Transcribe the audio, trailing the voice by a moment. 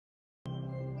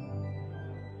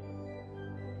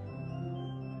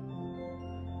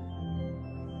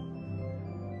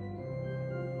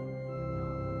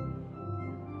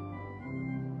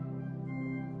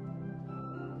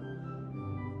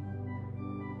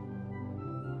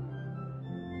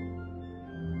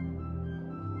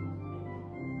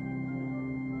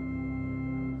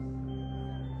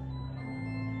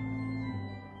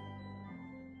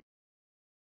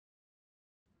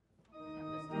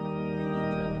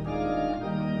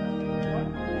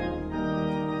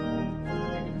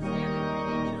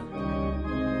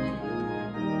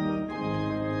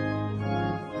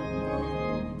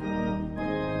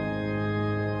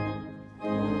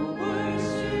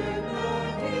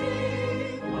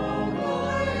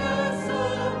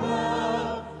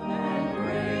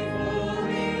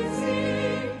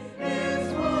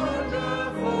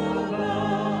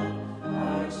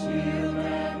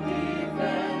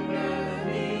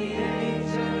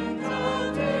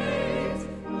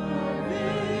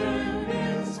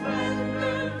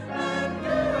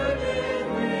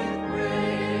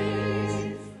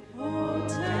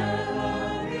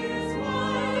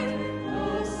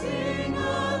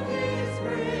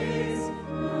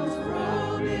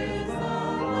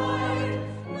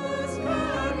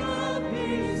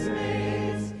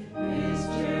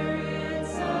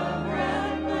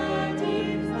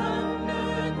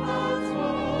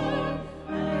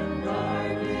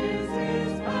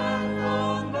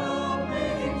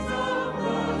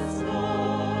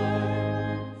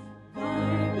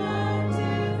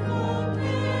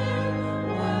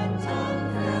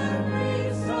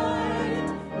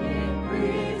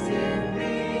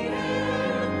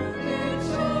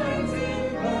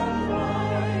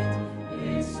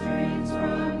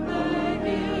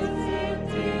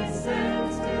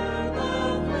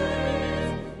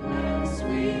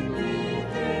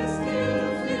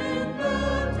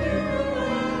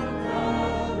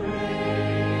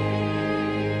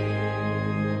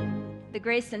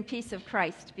grace and peace of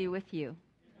Christ be with you.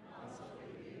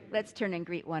 Let's turn and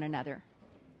greet one another.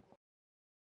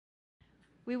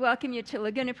 We welcome you to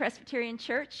Laguna Presbyterian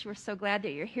Church. We're so glad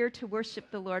that you're here to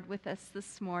worship the Lord with us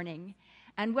this morning.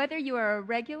 And whether you are a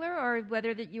regular or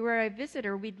whether that you are a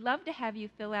visitor, we'd love to have you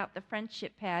fill out the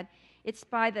friendship pad. It's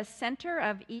by the center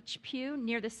of each pew,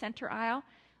 near the center aisle.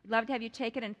 We'd love to have you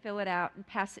take it and fill it out and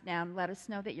pass it down. Let us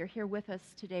know that you're here with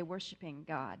us today worshiping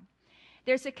God.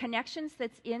 There's a connections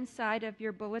that's inside of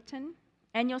your bulletin,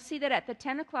 and you'll see that at the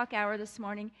 10 o'clock hour this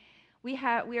morning, we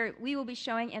will be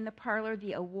showing in the parlor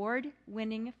the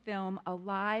award-winning film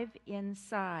Alive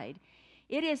Inside.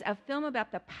 It is a film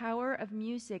about the power of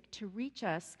music to reach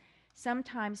us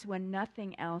sometimes when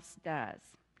nothing else does.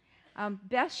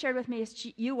 Beth shared with me,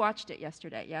 you watched it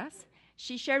yesterday, yes?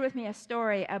 She shared with me a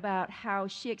story about how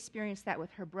she experienced that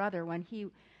with her brother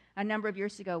a number of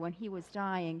years ago when he was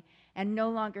dying and no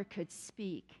longer could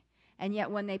speak. And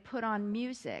yet when they put on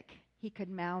music, he could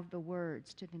mouth the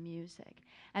words to the music.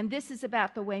 And this is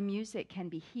about the way music can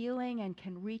be healing and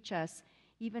can reach us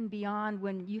even beyond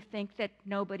when you think that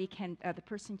the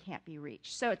person can't be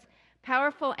reached. So it's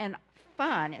powerful and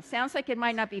fun. It sounds like it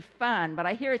might not be fun, but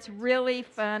I hear it's really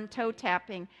fun,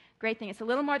 toe-tapping, great thing. It's a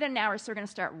little more than an hour, so we're going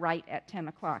to start right at 10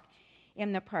 o'clock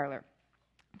in the parlor.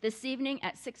 This evening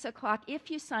at 6 o'clock, if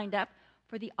you signed up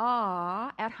for the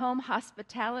at-home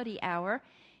hospitality hour,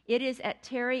 it is at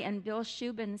Terry and Bill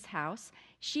Shubin's house.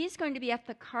 She's going to be at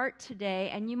the cart today,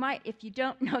 and you might, if you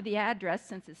don't know the address,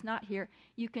 since it's not here,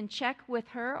 you can check with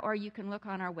her or you can look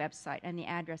on our website, and the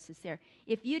address is there.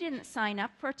 If you didn't sign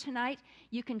up for tonight,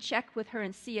 you can check with her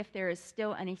and see if there is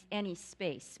still any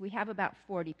space. We have about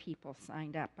 40 people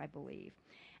signed up, I believe.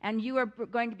 And you are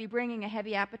going to be bringing a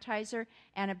heavy appetizer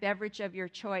and a beverage of your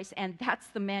choice, and that's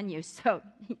the menu, so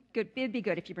it'd be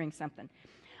good if you bring something.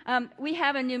 We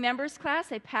have a new members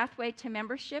class, a pathway to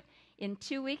membership, in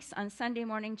 2 weeks on Sunday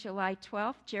morning, July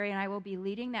 12th. Jerry and I will be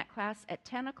leading that class at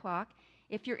 10 o'clock.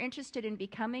 If you're interested in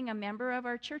becoming a member of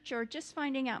our church or just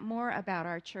finding out more about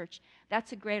our church,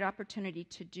 that's a great opportunity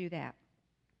to do that.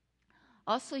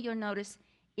 Also, you'll notice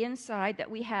inside that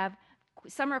we have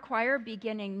summer choir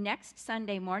beginning next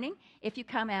Sunday morning. If you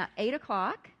come at 8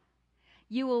 o'clock,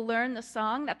 you will learn the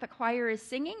song that the choir is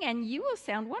singing, and you will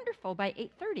sound wonderful by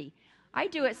 8:30. I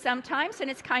do it sometimes,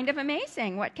 and it's kind of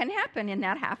amazing what can happen in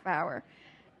that half hour.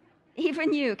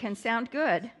 Even you can sound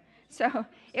good. So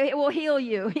it will heal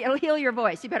you. It'll heal your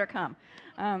voice. You better come.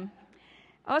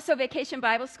 Also, Vacation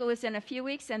Bible School is in a few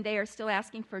weeks, and they are still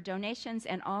asking for donations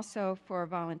and also for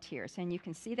volunteers. And you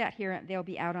can see that here. They'll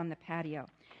be out on the patio.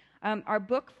 Our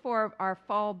book for our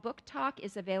fall book talk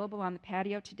is available on the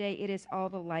patio today. It is All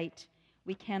the Light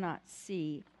We Cannot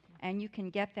See. And you can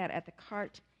get that at the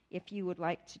cart if you would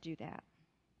like to do that.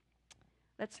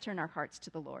 Let's turn our hearts to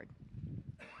the Lord.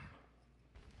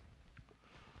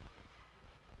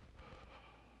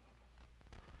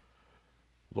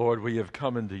 Lord, we have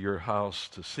come into your house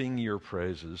to sing your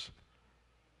praises,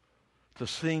 to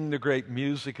sing the great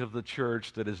music of the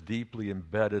church that is deeply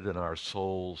embedded in our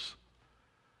souls,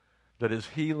 that is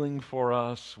healing for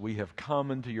us. We have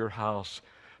come into your house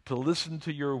to listen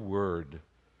to your word,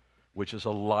 which is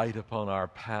a light upon our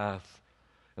path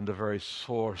and the very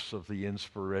source of the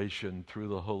inspiration through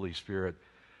the Holy Spirit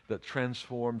that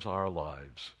transforms our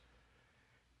lives.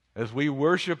 As we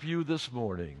worship you this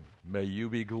morning, may you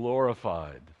be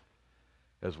glorified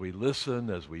as we listen,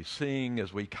 as we sing,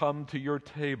 as we come to your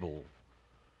table.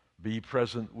 Be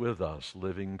present with us,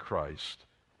 living Christ.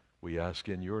 We ask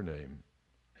in your name.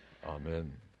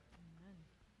 Amen.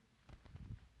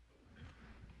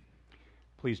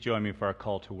 Please join me for our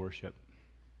call to worship.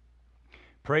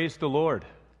 Praise the Lord.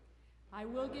 I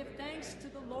will give thanks to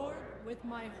the Lord with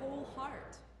my whole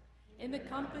heart, in the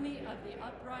company of the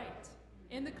upright,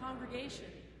 in the congregation.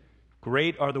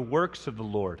 Great are the works of the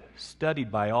Lord, studied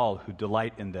by all who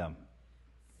delight in them.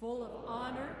 Full of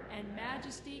honor and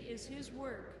majesty is his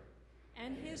work,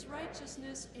 and his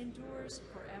righteousness endures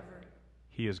forever.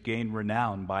 He has gained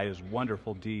renown by his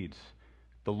wonderful deeds.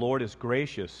 The Lord is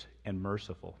gracious and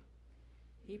merciful.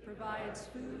 He provides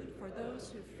food for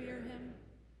those who fear him.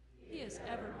 He is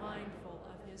ever mindful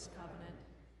of his covenant.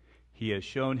 He has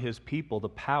shown his people the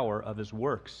power of his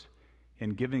works in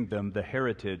giving them the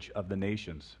heritage of the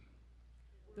nations.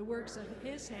 The works of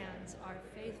his hands are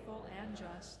faithful and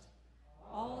just.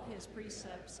 All his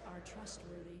precepts are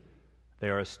trustworthy. They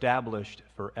are established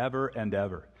forever and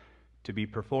ever, to be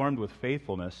performed with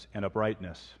faithfulness and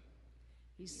uprightness.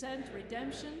 He sent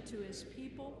redemption to his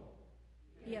people.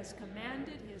 He has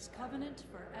commanded his covenant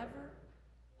forever.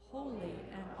 Holy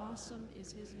and awesome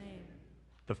is his name.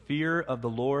 The fear of the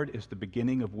Lord is the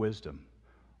beginning of wisdom.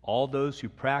 All those who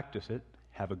practice it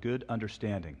have a good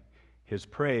understanding. His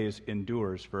praise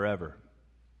endures forever.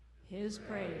 His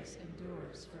praise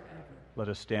endures forever. Let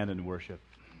us stand and worship.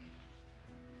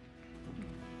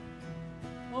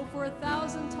 Oh, for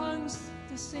 1,000 tongues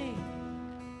to sing,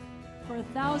 for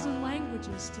 1,000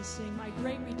 languages to sing my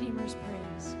great Redeemer's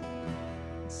praise.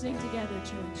 Sing together,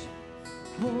 church.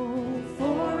 Oh,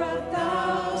 for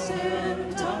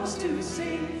 1,000 tongues to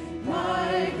sing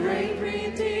my great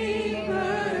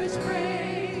Redeemer's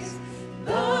praise,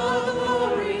 the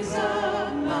glories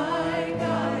of my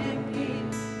God and King,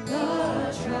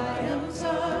 the triumphs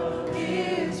of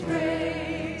his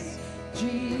praise.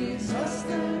 Jesus,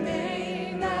 the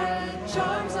name that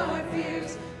charms our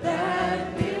fears,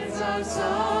 that bids our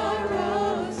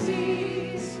sorrows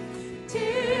cease.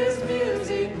 'Tis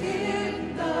music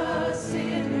in the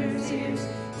sinner's ears,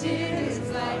 'tis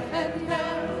life and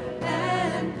health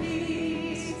and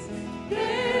peace.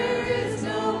 There is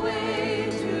no way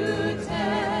to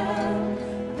tell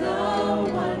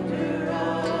the wonder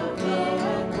of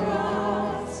the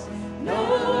cross. No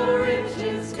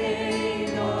riches,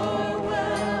 gain, or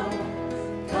wealth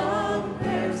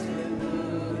compares to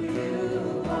who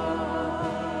you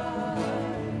are.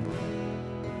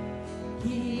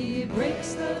 He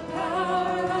breaks the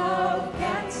power of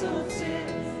canceled sin.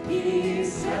 He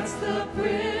sets the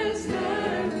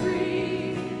prisoner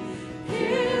free.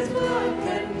 His blood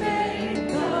can make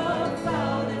the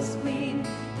foulest clean.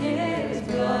 His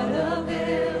blood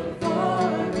availed for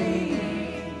me.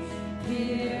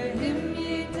 Hear him,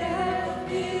 ye deaf,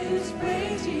 his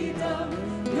praise ye dumb.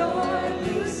 Your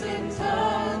loosened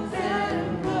tongues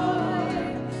and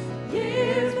void.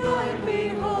 Ye blind,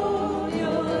 behold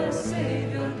your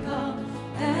Savior come,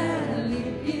 and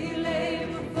leap ye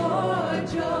lame for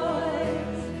joy.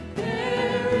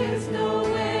 There is no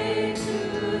way to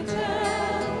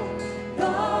tell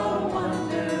the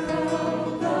wonder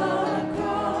of the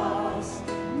cross.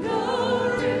 No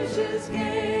riches,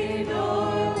 gain,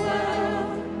 or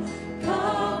wealth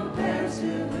compares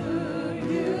to who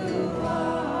you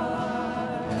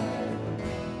are.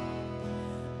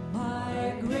 My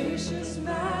gracious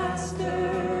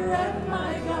Master and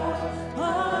my God,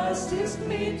 assist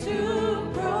me to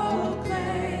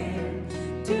proclaim,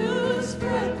 to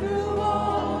spread through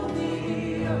all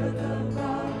the earth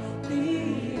abroad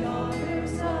the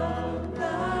honors of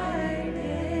thy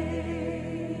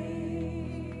name.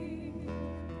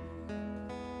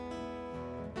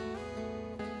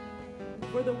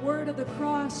 For the word of the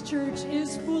cross, church,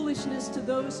 is foolishness to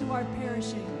those who are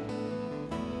perishing.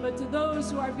 But to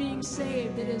those who are being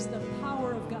saved, it is the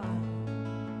power of God.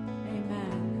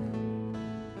 Amen.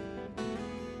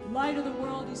 Light of the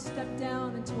world, you stepped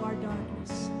down into our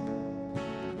darkness.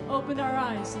 Opened our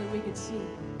eyes so that we could see.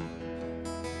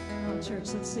 Oh,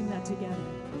 church, let's sing that together.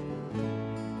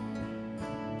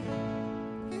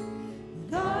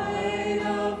 Light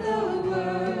of the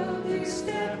world, you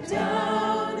step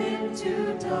down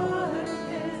into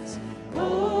darkness.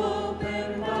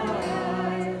 Open my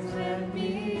eyes, let me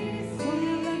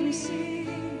see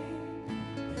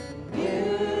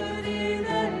beauty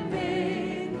that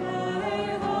made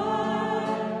my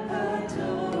heart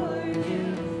adore you.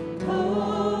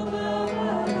 Hope of a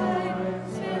life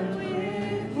spent with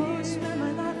you. Spend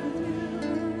my life with you,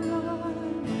 Lord.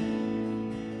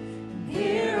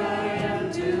 Here I am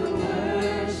to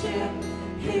worship.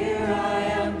 Here I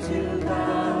am to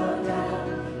bow down.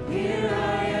 Here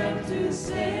I am to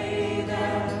say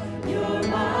that you're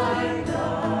my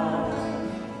God.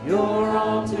 You're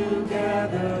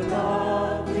altogether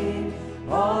lovely,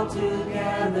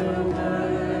 altogether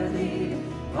worthy,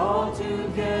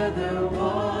 altogether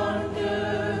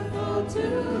wonderful to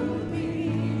me.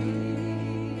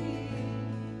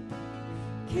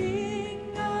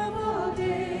 King of all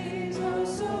days, oh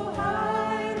so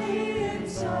highly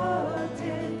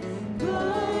exalted,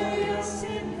 glorious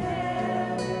in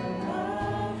heaven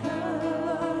above.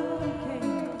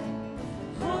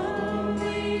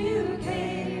 Humbly you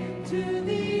came to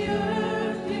the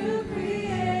earth you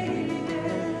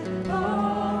created.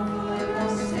 All for your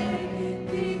sake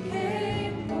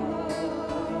became poor.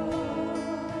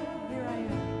 Here I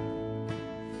am.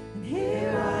 And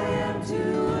here I am to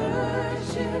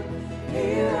worship.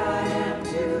 Here I am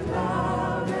to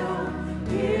bow down.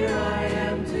 Here I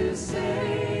am to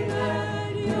say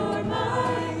that you're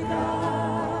my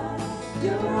God.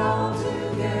 You're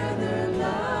altogether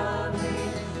lovely,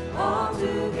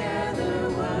 altogether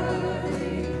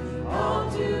worthy,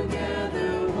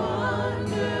 altogether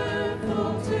wonderful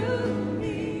to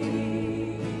me.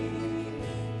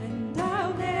 And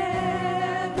I'll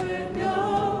never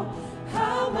know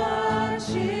how much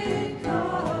it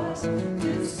costs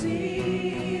to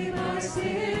see my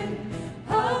sin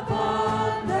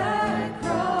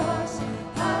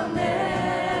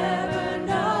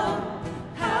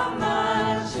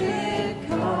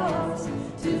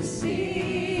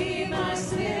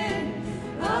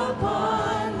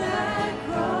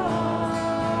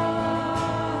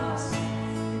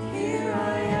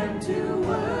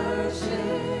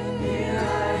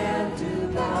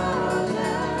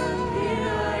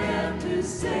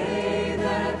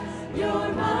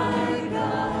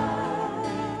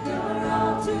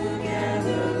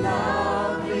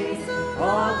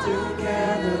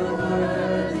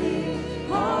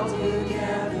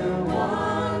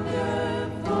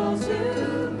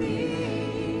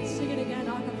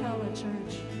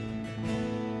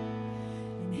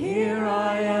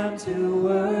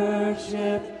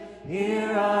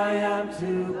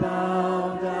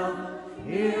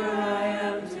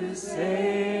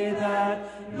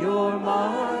that you're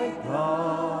my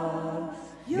God.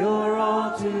 You're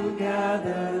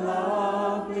altogether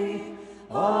lovely,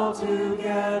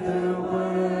 altogether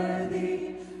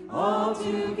worthy,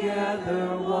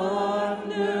 altogether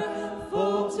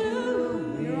wonderful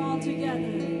to me. You're all together.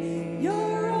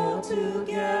 You're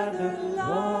altogether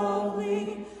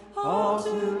lovely,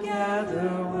 altogether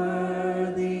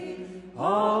worthy,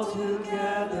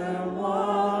 altogether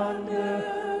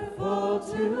wonderful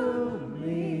to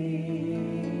me.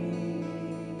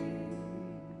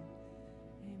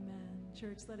 Amen.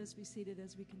 Church, let us be seated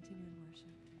as we continue in worship.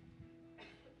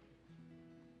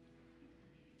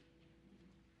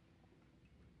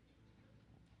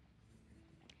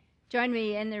 Join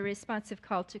me in the responsive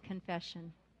call to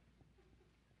confession.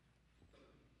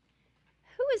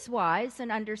 Who is wise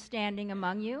and understanding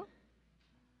among you?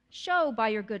 Show by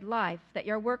your good life that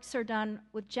your works are done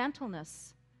with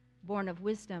gentleness, born of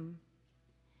wisdom.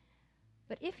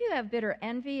 But if you have bitter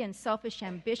envy and selfish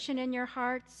ambition in your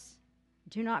hearts,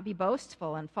 do not be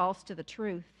boastful and false to the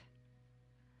truth.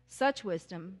 Such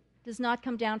wisdom does not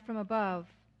come down from above,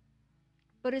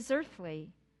 but is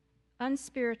earthly,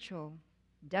 unspiritual,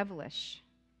 devilish.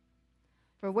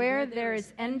 For where there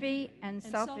is envy and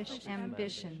selfish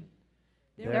ambition,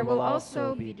 there will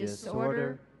also be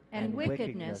disorder and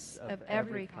wickedness of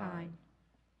every kind.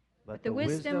 But the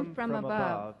wisdom from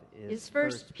above is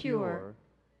first pure,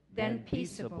 then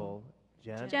peaceable,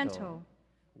 gentle,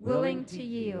 willing to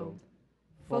yield,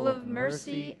 full of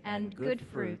mercy and good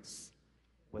fruits,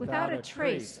 without a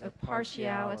trace of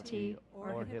partiality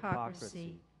or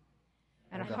hypocrisy.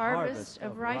 And a harvest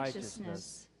of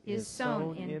righteousness is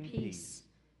sown in peace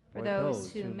for those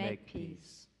who make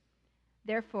peace.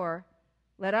 Therefore,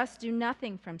 let us do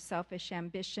nothing from selfish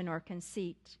ambition or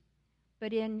conceit,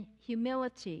 but in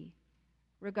humility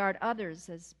regard others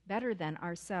as better than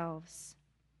ourselves.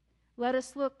 Let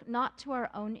us look not to our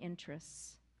own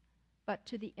interests, but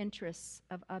to the interests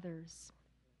of others.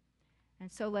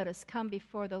 And so let us come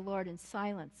before the Lord in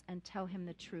silence and tell him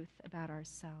the truth about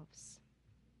ourselves.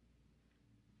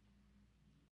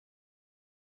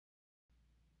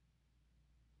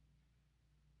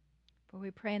 For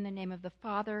we pray in the name of the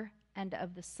Father, and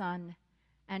of the Son,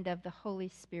 and of the Holy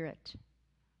Spirit.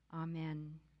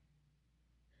 Amen.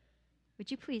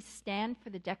 Would you please stand for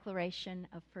the declaration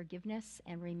of forgiveness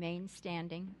and remain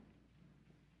standing?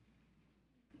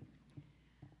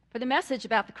 For the message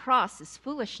about the cross is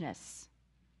foolishness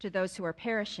to those who are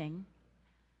perishing,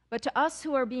 but to us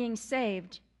who are being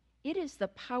saved, it is the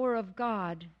power of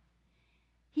God.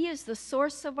 He is the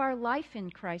source of our life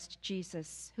in Christ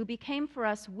Jesus, who became for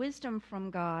us wisdom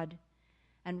from God,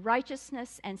 and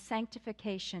righteousness and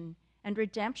sanctification and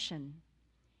redemption,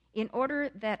 in order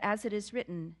that, as it is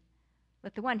written,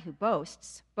 let the one who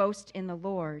boasts boast in the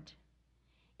Lord.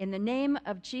 In the name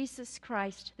of Jesus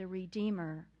Christ, the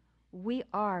Redeemer, we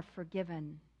are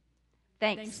forgiven.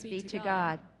 Thanks be to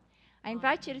God. I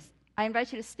invite you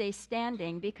to stay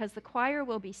standing, because the choir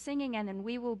will be singing and then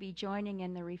we will be joining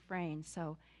in the refrain.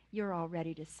 So you're all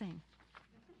ready to sing.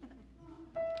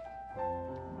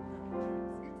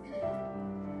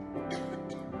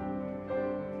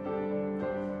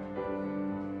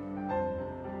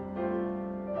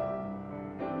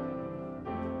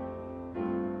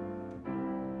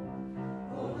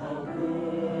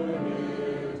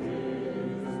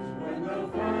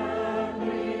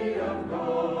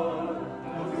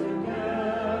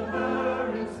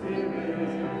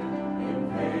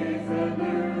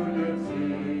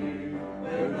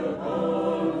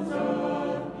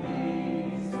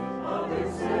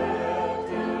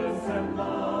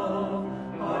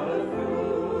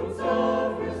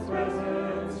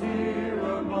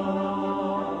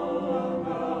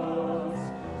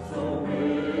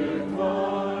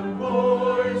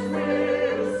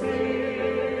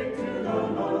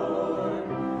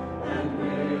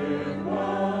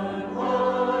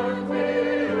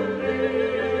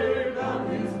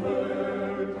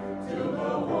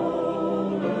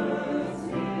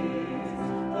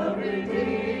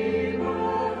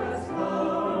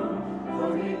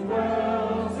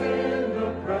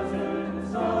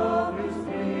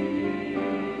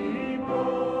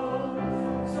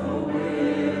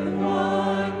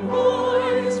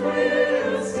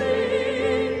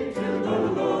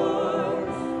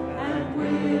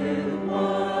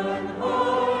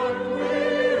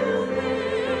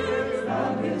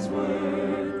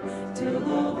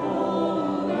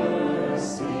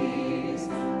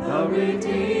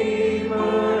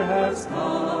 Redeemer has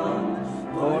come,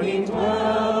 for he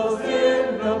dwells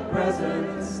in the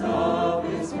presence of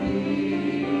his people.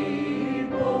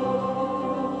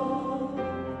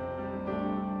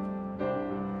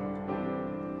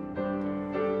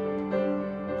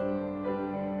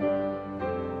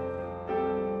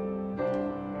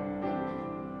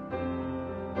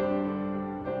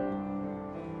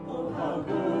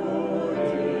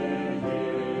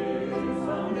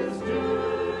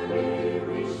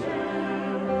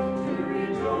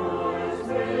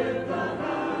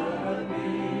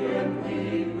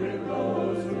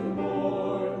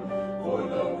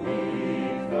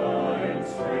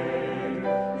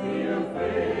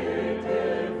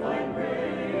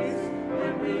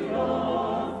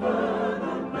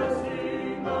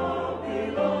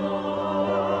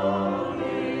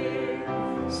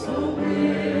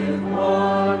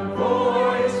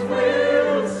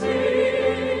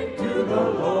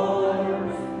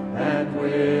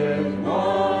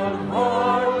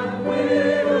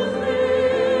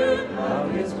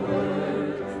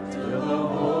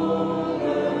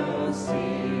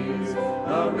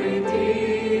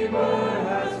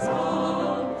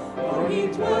 he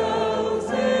dwells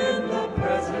in the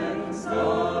presence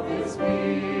of his people.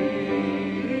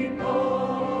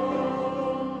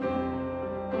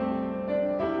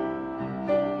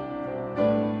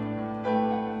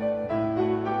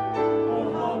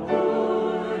 Oh, how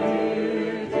good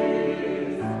it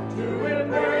is to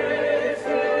embrace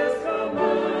his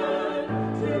command,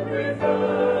 to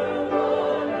prefer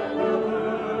one another,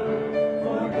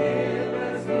 forgive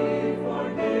as he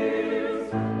forgives.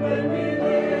 When we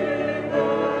live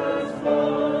as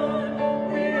one,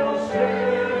 we all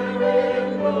share in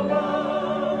the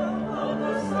love of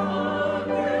the Son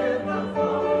with the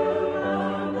Father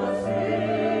and the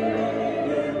Spirit.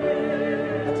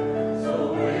 So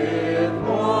with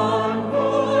one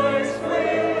voice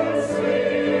we'll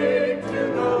sing to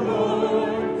the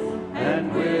Lord, and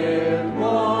with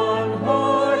one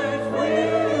voice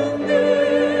we'll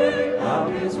lift up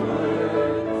his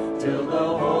word, till the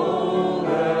whole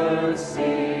earth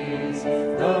sees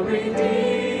the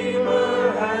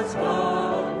Redeemer has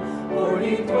come, for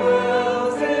he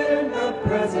dwells in the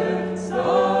presence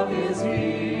of his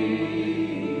people.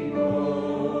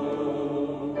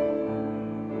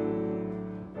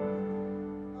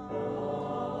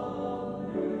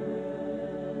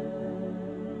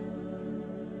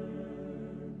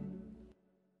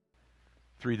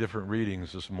 3 different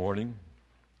readings this morning.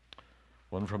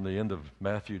 One from the end of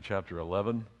Matthew chapter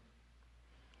 11,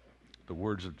 the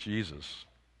words of Jesus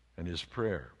and his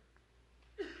prayer.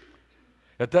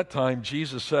 At that time,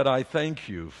 Jesus said, I thank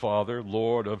you, Father,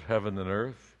 Lord of heaven and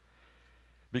earth,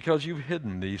 because you've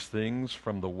hidden these things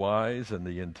from the wise and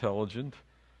the intelligent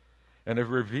and have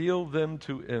revealed them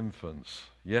to infants.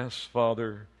 Yes,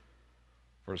 Father,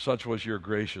 for such was your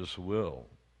gracious will.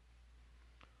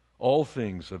 All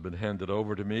things have been handed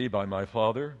over to me by my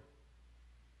Father,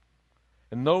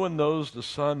 and no one knows the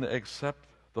Son except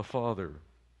the Father,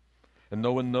 and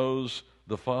no one knows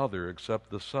the Father except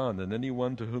the Son, and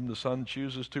anyone to whom the Son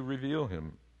chooses to reveal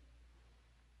him.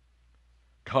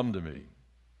 Come to me,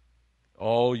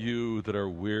 all you that are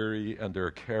weary and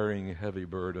are carrying heavy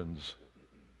burdens,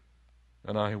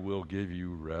 and I will give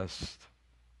you rest.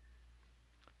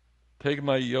 Take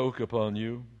my yoke upon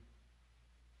you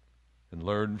and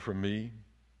learn from me,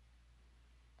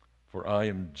 for I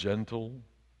am gentle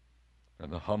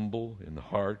and humble in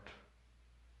heart,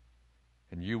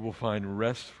 and you will find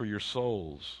rest for your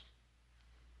souls.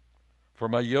 For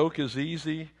my yoke is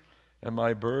easy and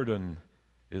my burden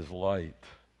is light.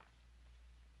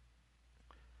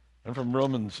 And from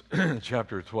Romans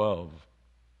chapter 12.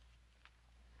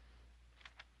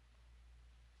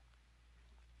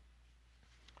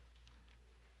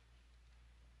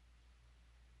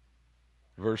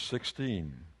 Verse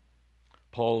 16,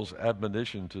 Paul's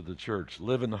admonition to the church: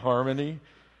 live in harmony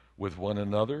with one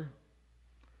another.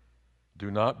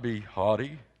 Do not be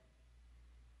haughty,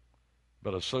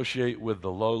 but associate with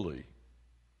the lowly.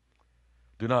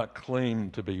 Do not claim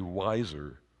to be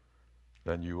wiser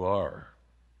than you are.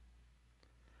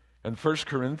 And 1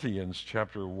 Corinthians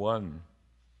chapter 1,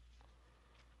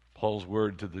 Paul's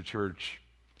word to the church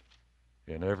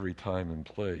in every time and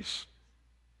place.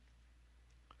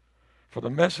 For the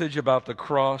message about the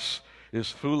cross is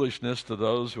foolishness to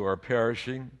those who are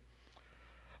perishing,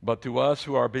 but to us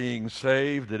who are being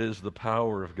saved it is the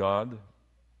power of God.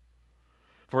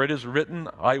 For it is written,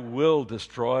 I will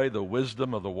destroy the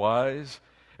wisdom of the wise,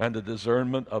 and the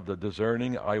discernment of the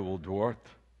discerning I will thwart.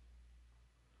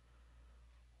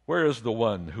 Where is the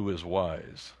one who is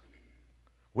wise?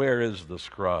 Where is the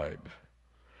scribe?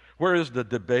 Where is the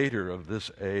debater of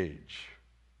this age?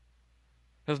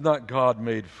 Has not God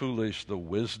made foolish the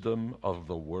wisdom of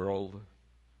the world?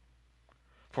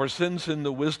 For since in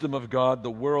the wisdom of God the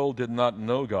world did not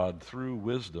know God through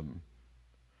wisdom,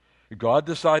 God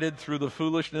decided through the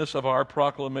foolishness of our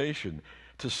proclamation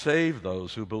to save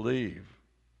those who believe.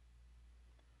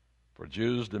 For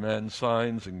Jews demand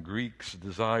signs and Greeks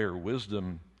desire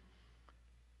wisdom,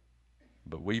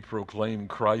 but we proclaim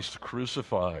Christ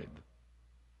crucified,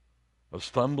 a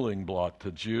stumbling block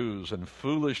to Jews and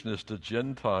foolishness to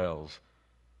Gentiles.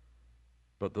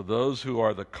 But to those who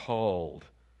are the called,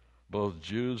 both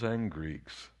Jews and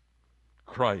Greeks,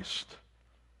 Christ,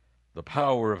 the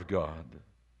power of God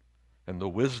and the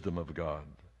wisdom of God.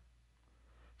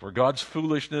 For God's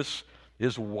foolishness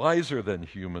is wiser than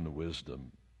human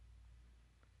wisdom,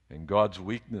 and God's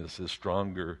weakness is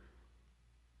stronger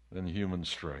than human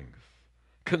strength.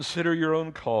 Consider your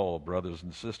own call, brothers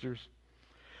and sisters.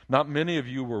 Not many of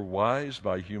you were wise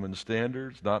by human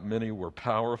standards. Not many were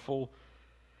powerful.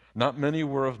 Not many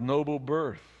were of noble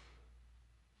birth.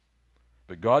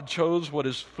 But God chose what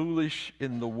is foolish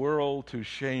in the world to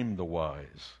shame the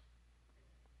wise.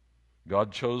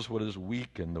 God chose what is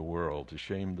weak in the world to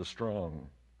shame the strong.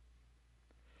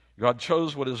 God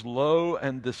chose what is low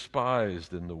and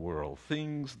despised in the world,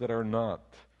 things that are not,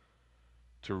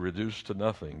 to reduce to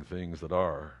nothing things that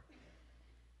are,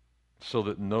 so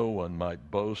that no one might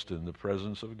boast in the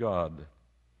presence of God.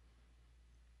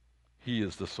 He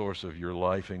is the source of your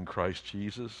life in Christ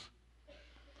Jesus,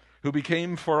 who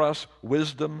became for us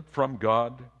wisdom from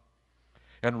God,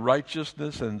 and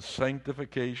righteousness and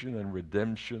sanctification and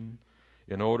redemption,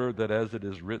 in order that, as it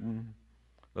is written,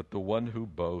 let the one who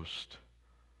boast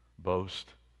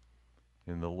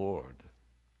in the Lord.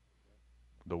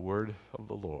 The word of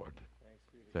the Lord.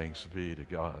 Thanks be to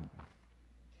God.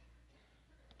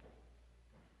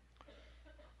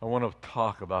 I want to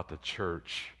talk about the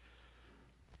church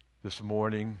this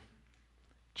morning.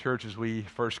 Church as we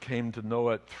first came to know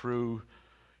it through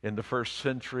in the first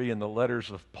century in the letters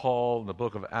of Paul in the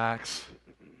book of Acts.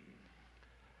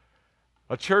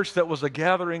 A church that was a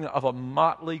gathering of a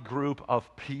motley group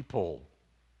of people,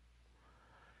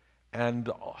 and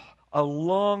a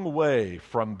long way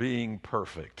from being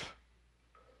perfect.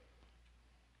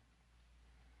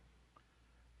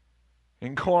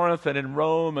 In Corinth and in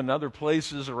Rome and other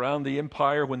places around the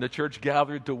empire, when the church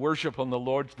gathered to worship on the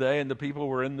Lord's Day and the people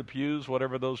were in the pews,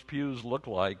 whatever those pews looked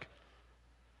like,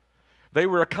 they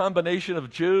were a combination of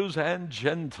Jews and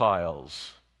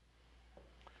Gentiles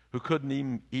who couldn't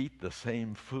even eat the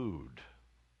same food.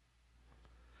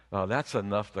 Now, that's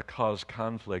enough to cause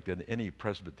conflict in any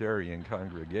Presbyterian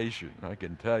congregation, I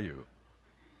can tell you.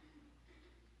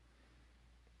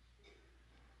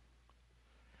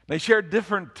 They shared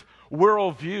different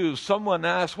worldviews. Someone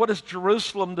asked, what has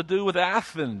Jerusalem to do with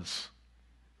Athens?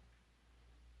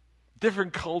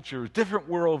 Different cultures, different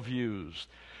worldviews,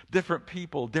 different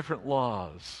people, different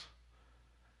laws.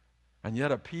 And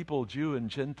yet a people, Jew and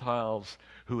Gentiles,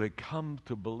 who had come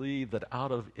to believe that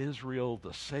out of Israel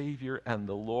the Savior and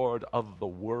the Lord of the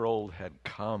world had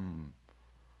come.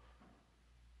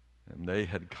 And they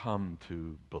had come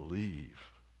to believe,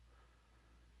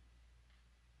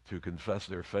 to confess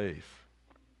their faith.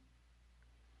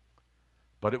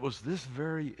 But it was this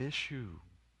very issue,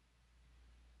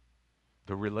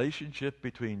 the relationship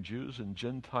between Jews and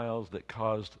Gentiles, that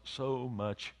caused so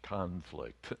much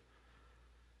conflict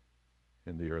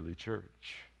in the early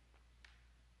church.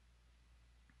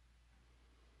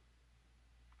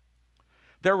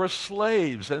 There were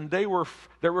slaves, and there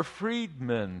were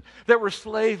freedmen. There were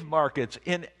slave markets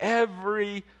in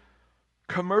every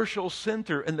commercial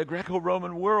center in the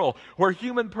Greco-Roman world, where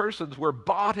human persons were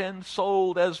bought and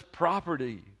sold as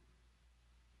property.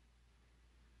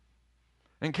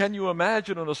 And can you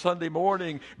imagine on a Sunday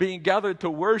morning being gathered to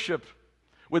worship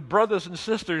with brothers and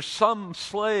sisters, some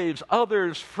slaves,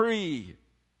 others free?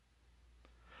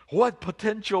 What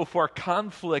potential for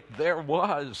conflict there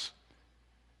was.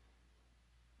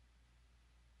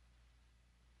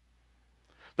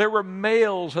 There were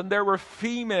males and there were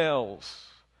females.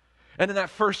 And in that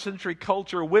first century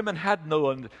culture, women had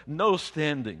no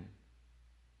standing.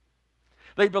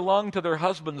 They belonged to their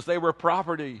husbands. They were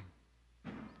property.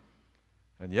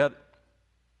 And yet,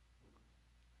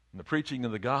 in the preaching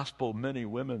of the gospel, many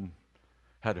women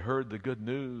had heard the good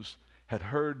news, had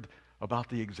heard about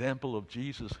the example of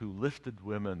Jesus, who lifted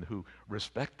women, who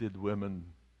respected women,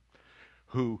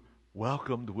 who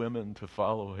welcomed women to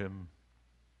follow him.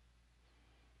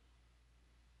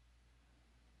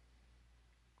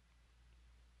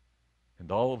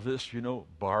 And all of this,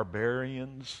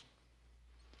 barbarians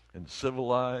and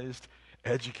civilized,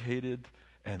 educated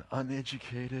and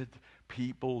uneducated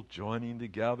people joining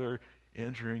together,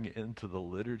 entering into the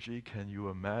liturgy. Can you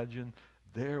imagine?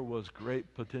 There was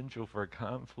great potential for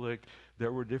conflict.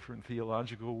 There were different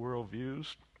theological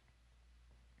worldviews.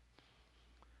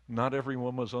 Not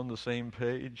everyone was on the same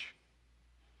page.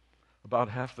 About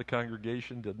half the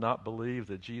congregation did not believe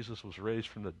that Jesus was raised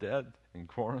from the dead in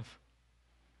Corinth,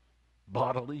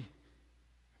 bodily.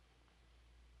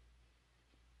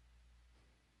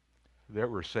 There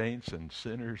were saints and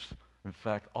sinners. In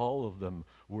fact, all of them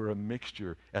were a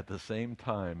mixture at the same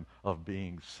time of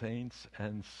being saints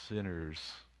and sinners.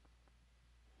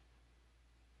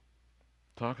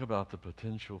 Talk about the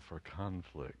potential for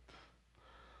conflict.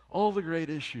 All the great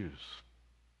issues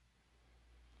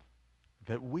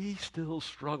that we still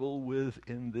struggle with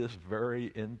in this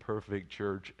very imperfect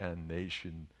church and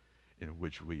nation in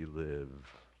which we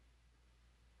live,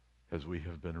 as we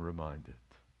have been reminded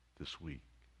this week.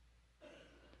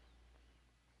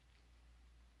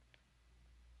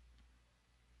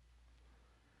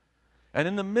 And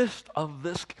in the midst of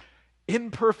this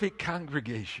imperfect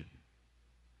congregation,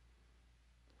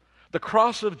 the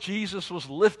cross of Jesus was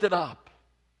lifted up,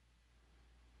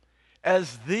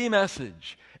 as the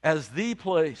message, as the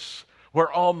place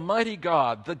where Almighty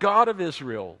God, the God of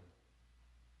Israel,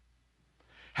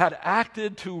 had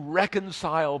acted to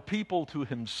reconcile people to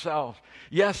himself.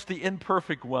 Yes, the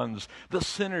imperfect ones, the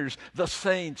sinners, the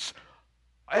saints,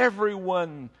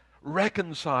 everyone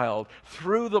reconciled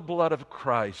through the blood of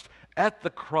Christ at the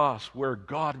cross where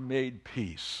God made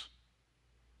peace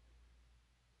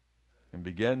and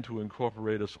began to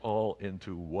incorporate us all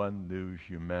into one new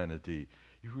humanity.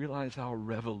 You realize how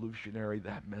revolutionary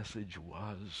that message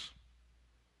was?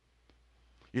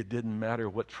 It didn't matter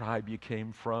what tribe you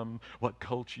came from, what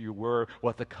culture you were,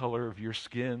 what the color of your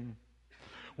skin,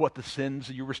 what the sins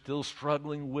you were still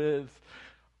struggling with.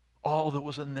 All that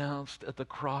was announced at the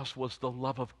cross was the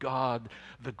love of God,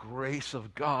 the grace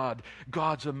of God,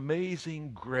 God's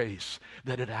amazing grace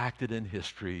that had acted in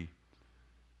history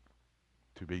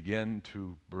to begin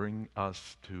to bring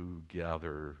us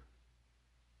together.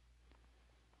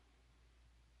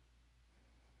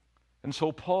 And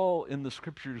so Paul, in the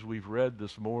scriptures we've read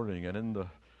this morning and in the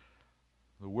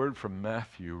word from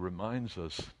Matthew, reminds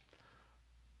us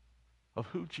of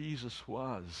who Jesus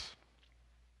was.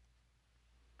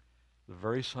 The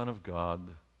very Son of God,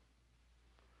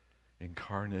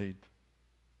 incarnate,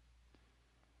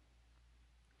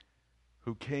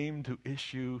 who came to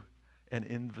issue an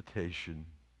invitation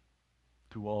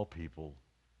to all people.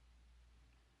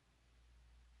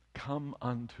 Come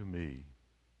unto me,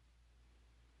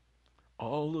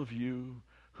 all of you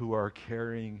who are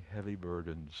carrying heavy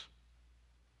burdens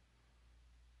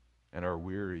and are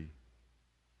weary.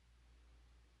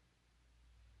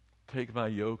 Take my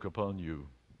yoke upon you,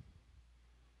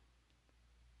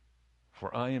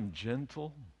 for I am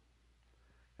gentle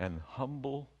and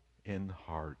humble in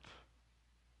heart,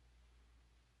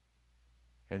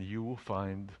 and you will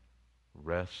find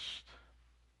rest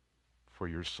for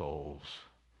your souls.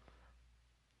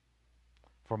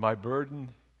 For my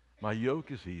yoke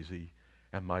is easy,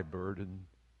 and my burden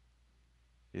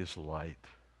is light.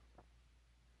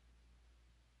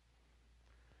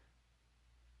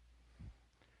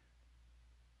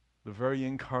 The very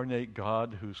incarnate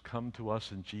God who's come to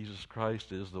us in Jesus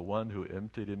Christ is the one who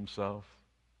emptied himself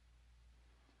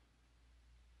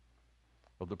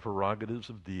of the prerogatives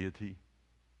of deity,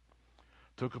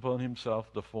 took upon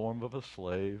himself the form of a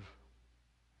slave,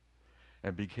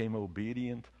 and became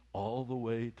obedient all the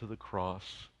way to the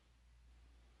cross,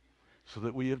 so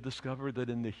that we have discovered that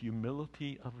in the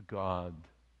humility of God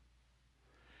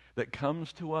that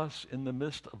comes to us in the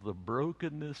midst of the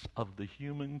brokenness of the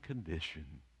human condition,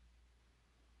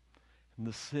 and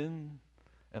the sin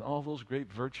and all those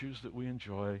great virtues that we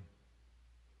enjoy,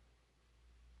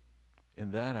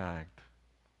 in that act,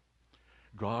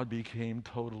 God became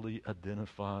totally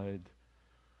identified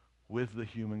with the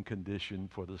human condition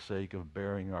for the sake of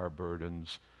bearing our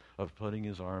burdens, of putting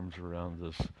his arms around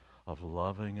us, of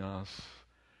loving us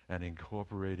and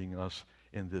incorporating us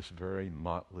in this very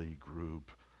motley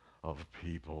group of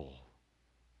people.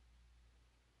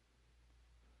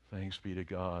 Thanks be to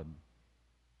God.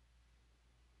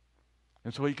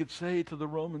 And so he could say to the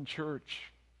Roman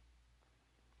church,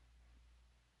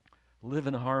 live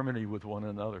in harmony with one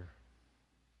another.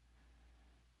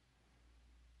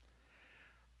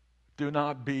 Do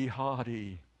not be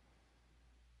haughty.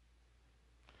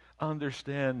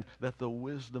 Understand that the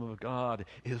wisdom of God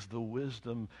is the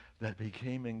wisdom that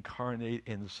became incarnate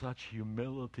in such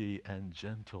humility and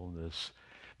gentleness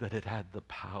that it had the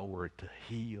power to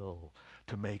heal,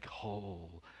 to make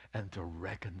whole, and to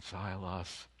reconcile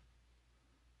us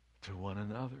to one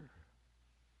another.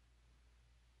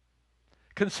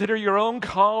 Consider your own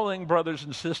calling, brothers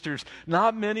and sisters.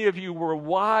 Not many of you were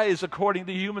wise according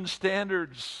to human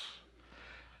standards.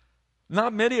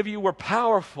 Not many of you were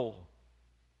powerful.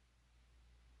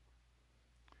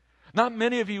 Not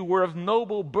many of you were of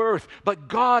noble birth, but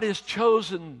God has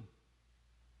chosen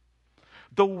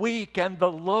the weak and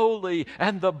the lowly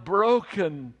and the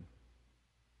broken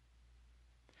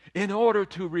in order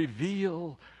to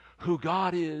reveal who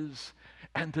God is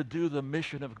and to do the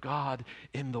mission of God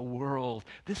in the world.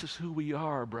 This is who we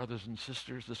are, brothers and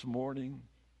sisters, this morning.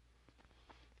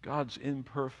 God's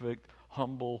imperfect,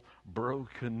 humble,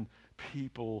 broken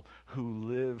people who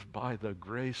live by the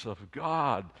grace of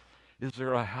God. Is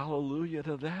there a hallelujah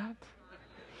to that?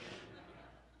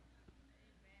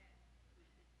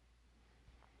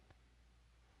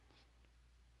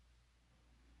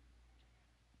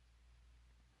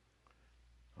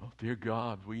 Oh, dear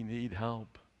God, we need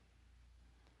help.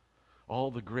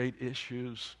 All the great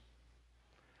issues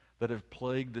that have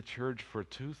plagued the church for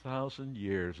 2,000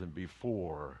 years and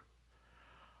before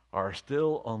are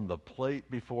still on the plate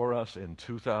before us in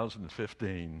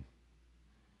 2015.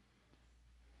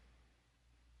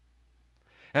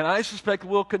 And I suspect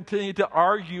we'll continue to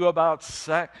argue about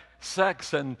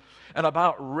sex and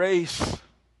about race.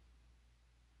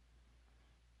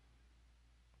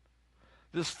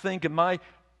 Just think, in my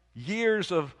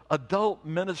years of adult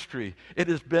ministry, it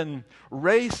has been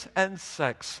race and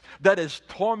sex that has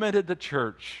tormented the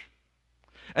church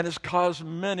and has caused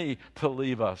many to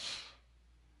leave us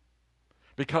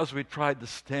because we tried to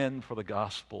stand for the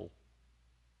gospel.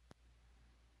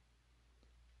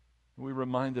 We were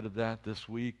reminded of that this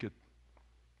week at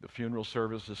the funeral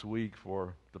service this week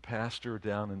for the pastor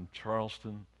down in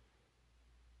Charleston.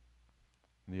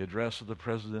 And the address of the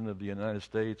President of the United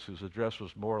States, whose address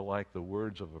was more like the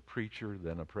words of a preacher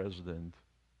than a president.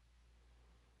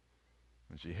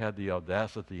 And she had the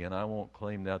audacity, and I won't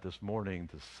claim that this morning,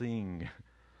 to sing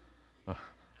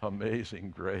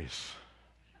Amazing Grace.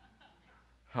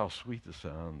 How sweet the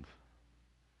sound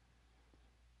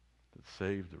that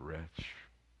saved a wretch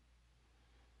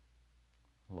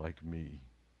like me.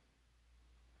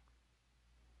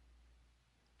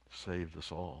 Saved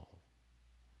us all.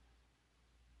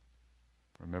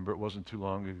 Remember, it wasn't too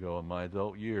long ago in my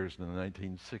adult years in the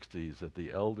 1960s that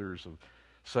the elders of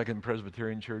Second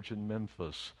Presbyterian Church in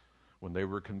Memphis, when they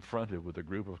were confronted with a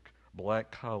group of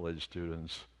black college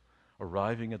students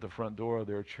arriving at the front door of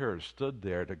their church, stood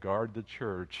there to guard the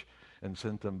church and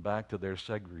sent them back to their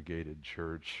segregated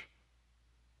church.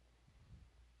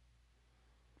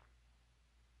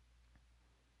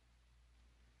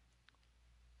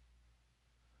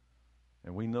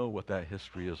 And we know what that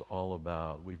history is all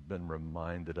about. We've been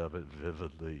reminded of it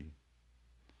vividly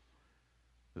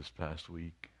this past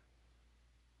week.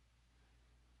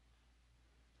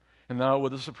 And now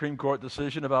with the Supreme Court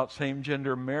decision about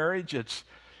same-gender marriage, it's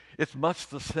much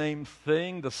the same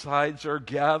thing. The sides are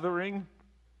gathering.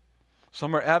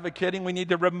 Some are advocating we need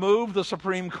to remove the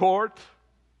Supreme Court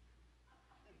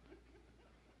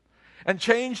and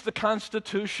change the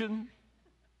Constitution,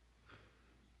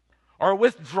 or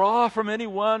withdraw from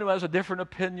anyone who has a different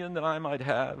opinion than I might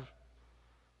have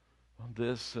on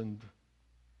this. And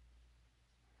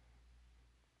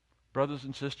brothers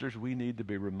and sisters, we need to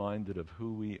be reminded of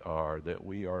who we are, that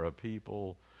we are a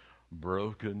people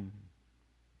broken,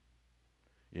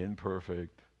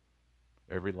 imperfect,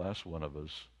 every last one of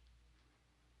us,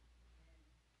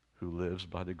 who lives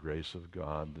by the grace of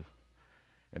God.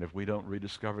 And if we don't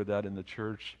rediscover that in the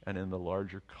church and in the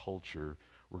larger culture,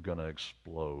 we're going to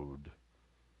explode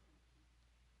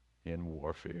in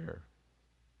warfare.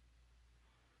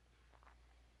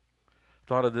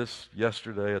 Thought of this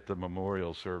yesterday at the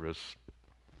memorial service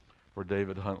for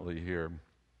David Huntley here.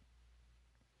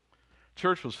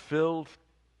 Church was filled.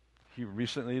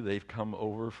 Recently they've come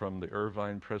over from the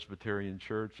Irvine Presbyterian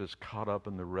Church that's caught up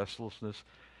in the restlessness.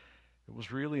 It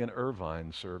was really an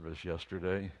Irvine service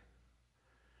yesterday,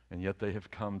 and yet they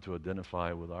have come to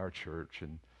identify with our church.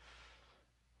 And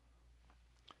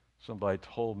somebody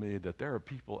told me that there are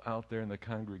people out there in the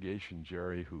congregation,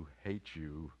 Jerry, who hate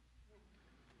you.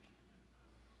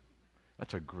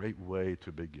 That's a great way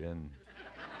to begin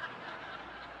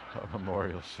a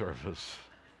memorial service.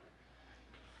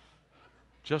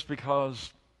 Just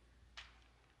because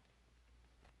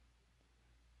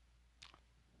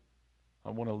I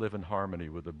want to live in harmony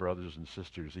with the brothers and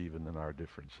sisters, even in our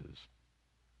differences,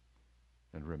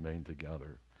 and remain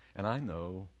together. And I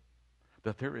know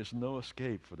that there is no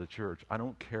escape for the church. I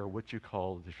don't care what you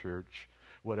call the church,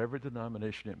 whatever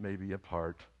denomination it may be a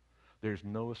part, there's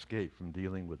no escape from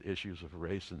dealing with issues of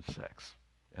race and sex,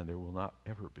 and there will not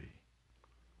ever be.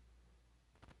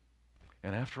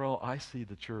 And after all, I see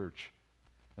the church,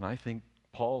 and I think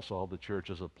Paul saw the church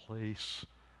as a place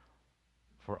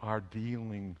for our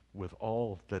dealing with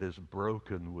all that is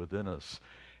broken within us.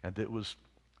 And it was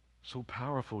so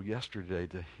powerful yesterday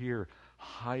to hear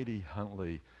Heidi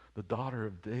Huntley, the daughter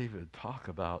of David, talk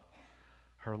about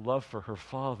her love for her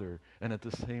father and at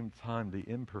the same time the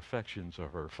imperfections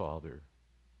of her father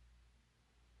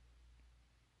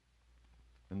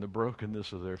and the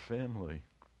brokenness of their family.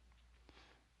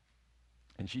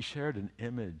 And she shared an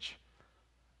image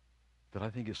that I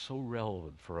think is so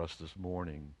relevant for us this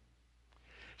morning.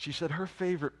 She said her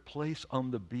favorite place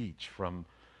on the beach, from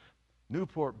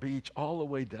Newport Beach all the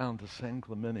way down to San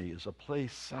Clemente, is a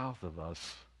place south of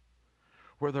us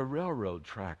where the railroad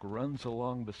track runs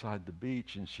along beside the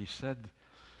beach. And she said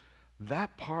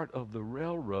that part of the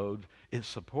railroad is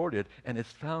supported, and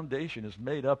its foundation is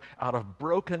made up out of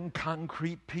broken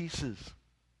concrete pieces.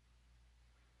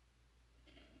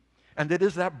 And it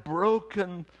is that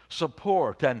broken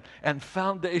support and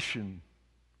foundation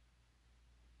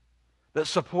that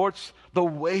supports the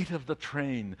weight of the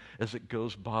train as it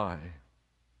goes by.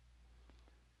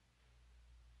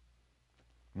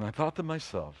 And I thought to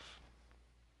myself,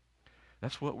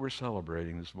 that's what we're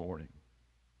celebrating this morning.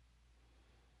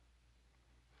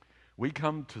 We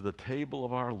come to the table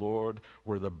of our Lord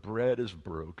where the bread is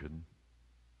broken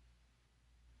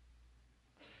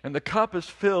and the cup is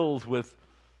filled with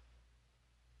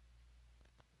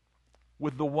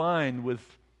the wine, with,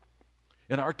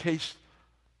 in our case,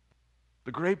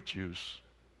 the grape juice.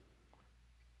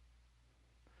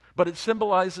 But it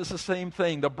symbolizes the same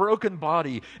thing, the broken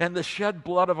body and the shed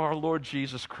blood of our Lord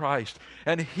Jesus Christ.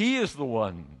 And He is the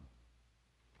one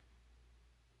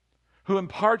who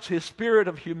imparts His spirit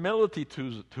of humility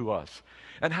to us.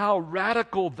 And how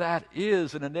radical that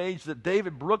is in an age that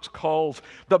David Brooks calls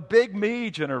the big me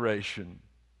generation.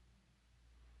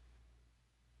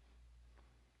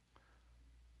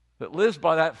 That lives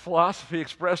by that philosophy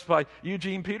expressed by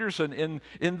Eugene Peterson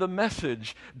in The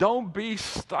Message. Don't be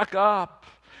stuck up.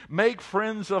 Make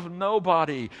friends of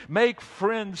nobody. Make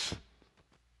friends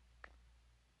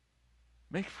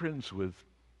with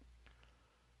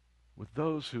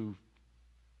those who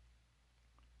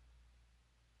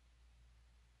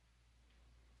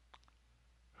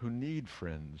need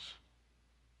friends.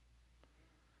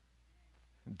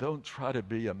 And don't try to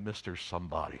be a Mr.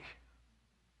 Somebody.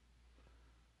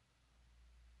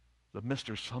 The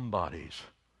Mr. Somebodies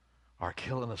are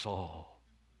killing us all.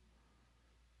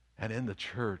 And in the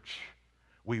church,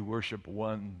 we worship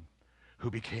one who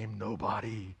became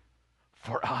nobody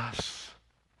for us,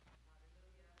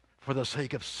 for the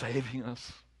sake of saving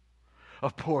us,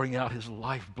 of pouring out His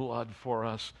lifeblood for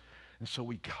us. And so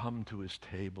we come to His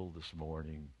table this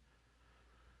morning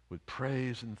with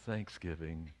praise and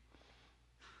thanksgiving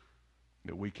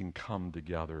that we can come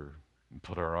together and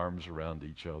put our arms around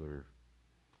each other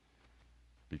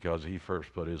because He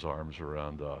first put His arms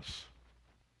around us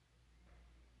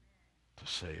to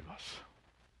save us.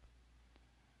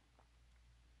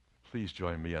 Please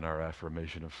join me in our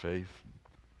affirmation of faith.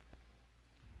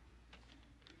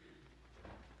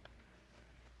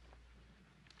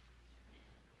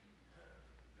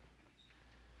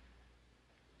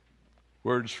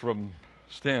 Words from,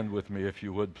 stand with me if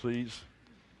you would, please.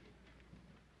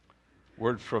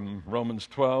 Words from Romans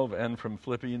 12 and from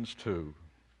Philippians 2.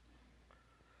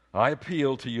 I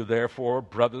appeal to you, therefore,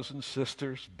 brothers and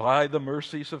sisters, by the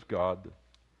mercies of God,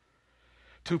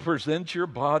 to present your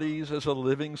bodies as a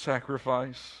living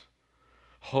sacrifice,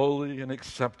 holy and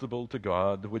acceptable to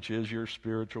God, which is your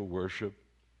spiritual worship.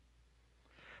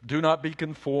 Do not be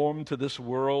conformed to this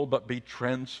world, but be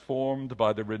transformed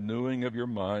by the renewing of your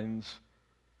minds,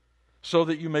 so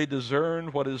that you may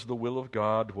discern what is the will of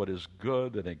God, what is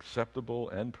good and acceptable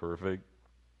and perfect.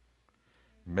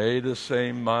 May the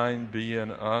same mind be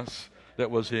in us that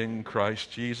was in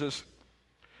Christ Jesus,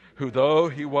 who, though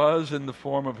He was in the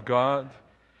form of God,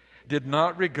 did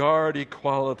not regard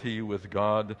equality with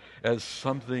God as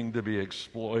something to be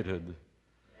exploited,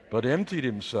 but emptied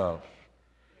Himself,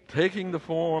 taking the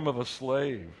form of a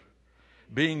slave,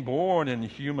 being born in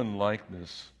human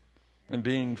likeness, and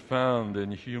being found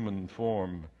in human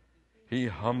form. He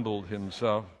humbled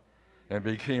Himself and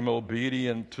became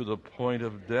obedient to the point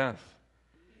of death,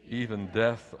 even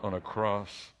death on a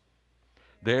cross.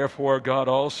 Therefore God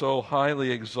also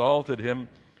highly exalted Him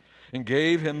and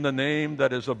gave Him the name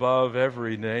that is above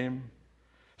every name,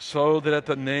 so that at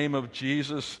the name of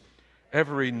Jesus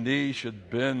every knee should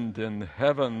bend in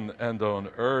heaven and on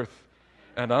earth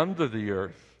and under the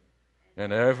earth,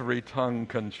 and every tongue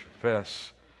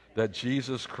confess that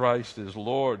Jesus Christ is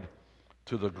Lord,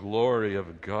 to the glory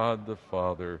of God the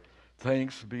Father.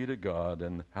 Thanks be to God,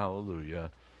 and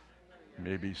hallelujah. You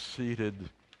may be seated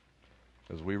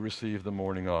as we receive the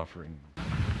morning offering.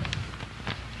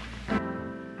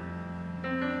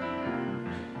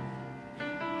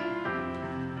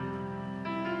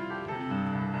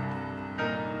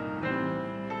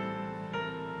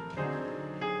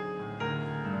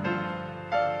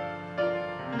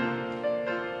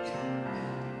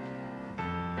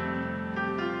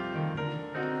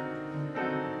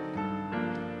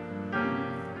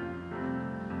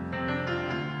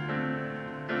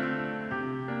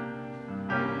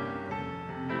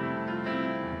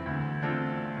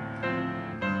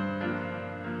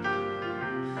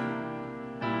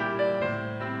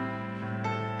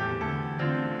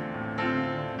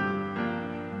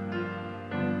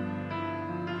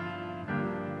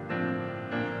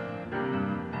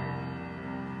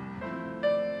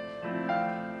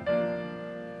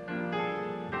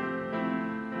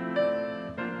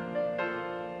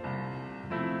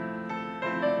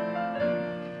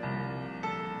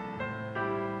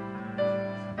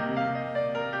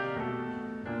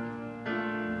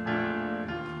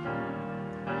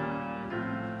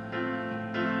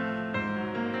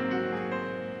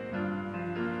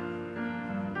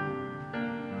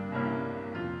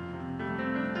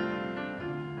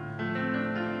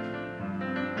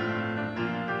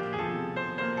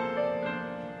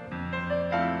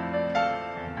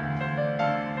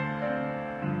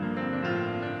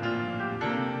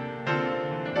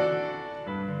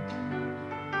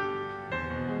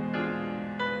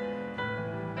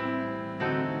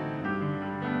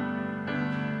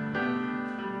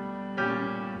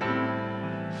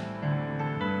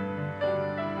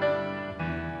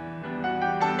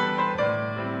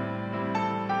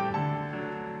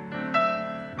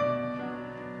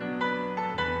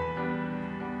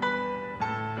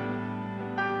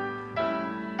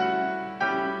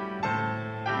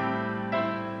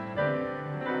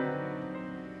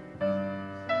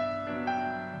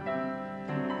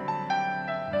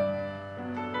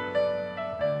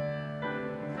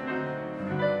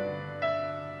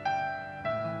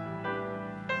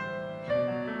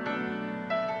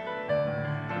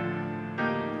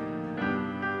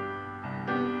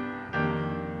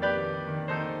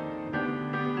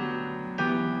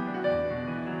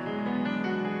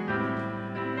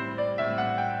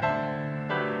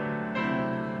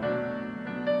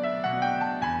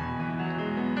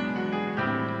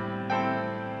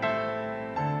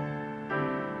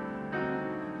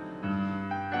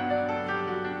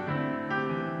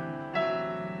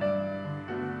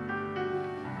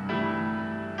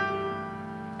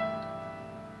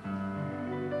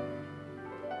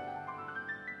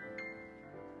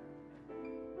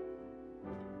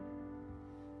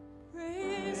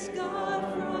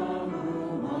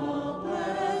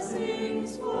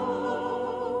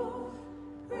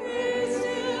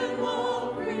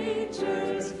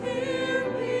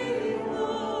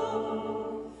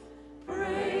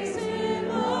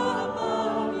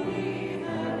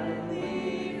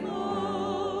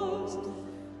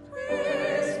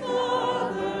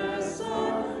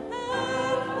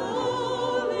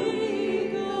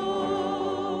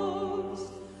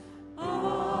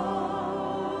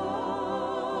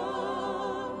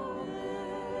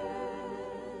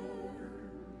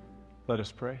 Let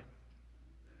us pray.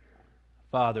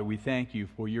 Father, we thank you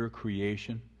for your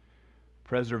creation,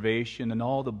 preservation, and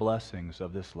all the blessings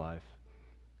of this life.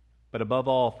 But above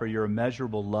all, for your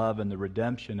immeasurable love and the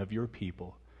redemption of your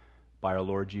people by our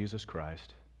Lord Jesus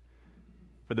Christ,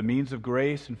 for the means of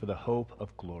grace and for the hope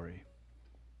of glory.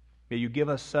 May you give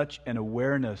us such an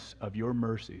awareness of your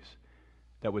mercies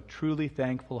that with truly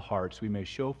thankful hearts we may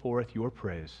show forth your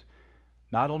praise,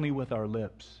 not only with our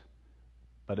lips,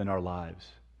 but in our lives,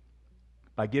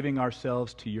 by giving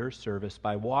ourselves to your service,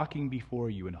 by walking before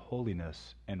you in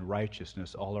holiness and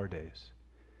righteousness all our days.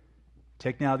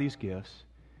 Take now these gifts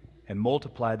and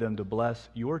multiply them to bless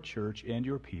your church and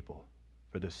your people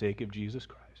for the sake of Jesus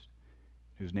Christ,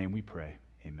 in whose name we pray.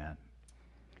 Amen.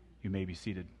 You may be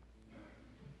seated.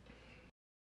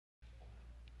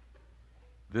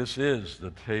 This is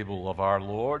the table of our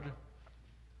Lord.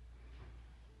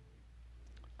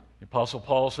 The Apostle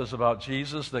Paul says about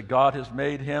Jesus that God has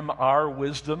made him our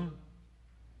wisdom,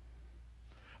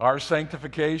 our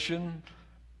sanctification,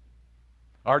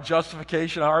 our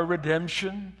justification, our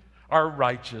redemption, our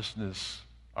righteousness.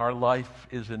 Our life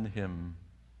is in him.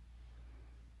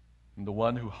 And the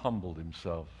one who humbled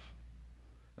himself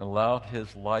and allowed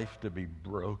his life to be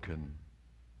broken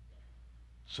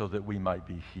so that we might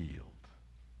be healed.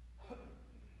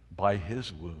 By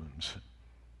his wounds,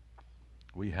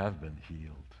 we have been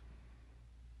healed.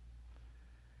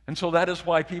 And so that is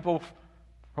why people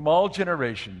from all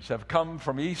generations have come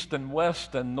from east and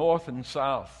west and north and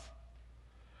south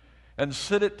and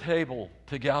sit at table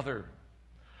together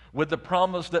with the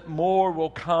promise that more will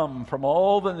come from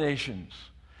all the nations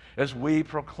as we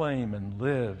proclaim and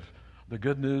live the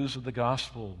good news of the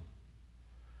gospel,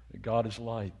 that God is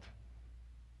light,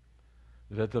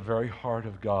 that at the very heart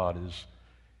of God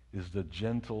is the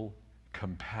gentle,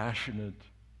 compassionate,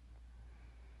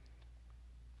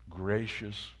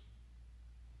 gracious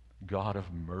God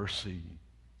of mercy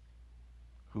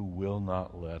who will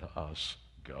not let us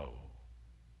go.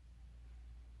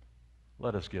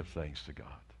 Let us give thanks to God.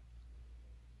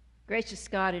 Gracious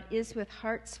God, it is with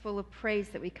hearts full of praise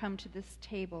that we come to this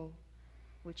table,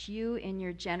 which you in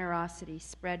your generosity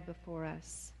spread before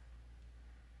us.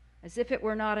 As if it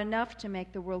were not enough to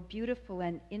make the world beautiful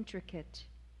and intricate,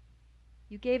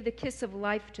 you gave the kiss of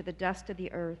life to the dust of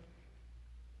the earth.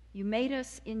 You made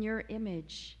us in your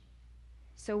image,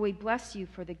 so we bless you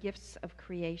for the gifts of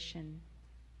creation.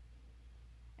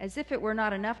 As if it were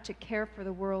not enough to care for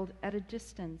the world at a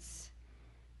distance,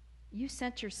 you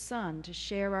sent your Son to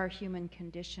share our human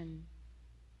condition,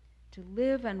 to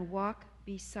live and walk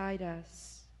beside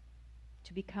us,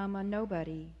 to become a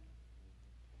nobody.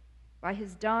 By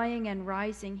his dying and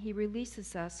rising, he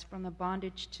releases us from the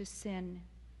bondage to sin.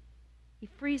 He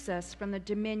frees us from the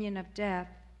dominion of death.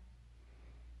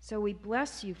 So we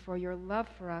bless you for your love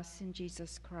for us in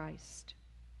Jesus Christ.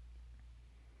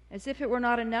 As if it were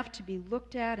not enough to be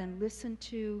looked at and listened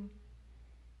to,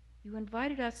 you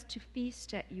invited us to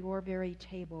feast at your very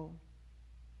table.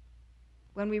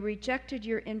 When we rejected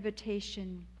your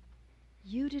invitation,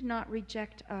 you did not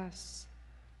reject us.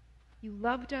 You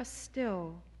loved us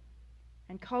still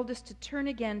and called us to turn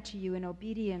again to you in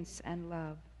obedience and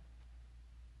love.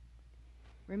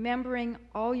 Remembering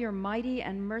all your mighty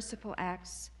and merciful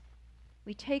acts,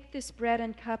 we take this bread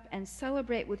and cup and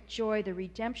celebrate with joy the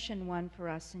redemption won for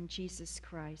us in Jesus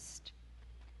Christ.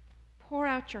 Pour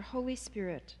out your Holy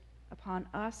Spirit upon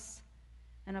us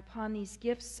and upon these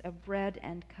gifts of bread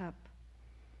and cup,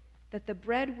 that the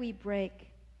bread we break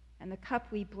and the cup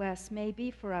we bless may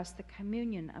be for us the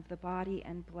communion of the body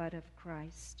and blood of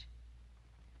Christ.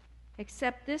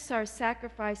 Accept this, our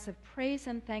sacrifice of praise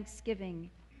and thanksgiving,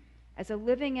 as a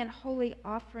living and holy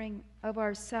offering of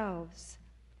ourselves,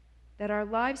 that our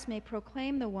lives may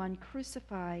proclaim the one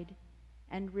crucified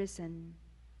and risen.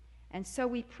 And so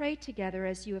we pray together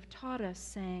as you have taught us,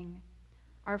 saying,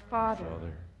 Our Father,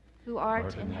 who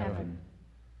art in heaven,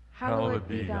 hallowed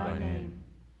be thy name.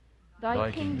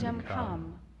 Thy kingdom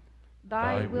come,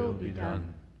 thy will be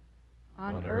done,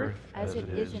 on earth as it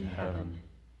is in heaven.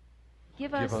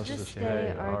 Give us this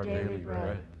day our daily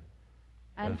bread,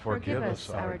 and forgive us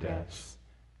our debts,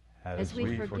 as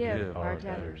we forgive our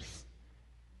debtors.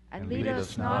 And lead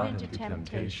us not into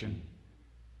temptation,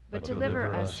 but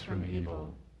deliver us from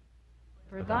evil.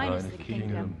 For thine is the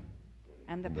kingdom,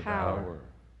 and the power,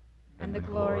 and the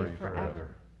glory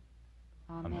forever.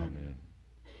 Amen.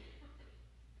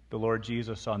 The Lord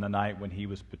Jesus, on the night when he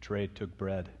was betrayed, took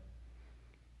bread.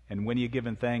 And when he had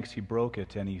given thanks, he broke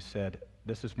it, and he said,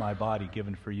 This is my body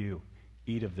given for you.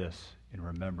 Eat of this in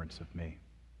remembrance of me.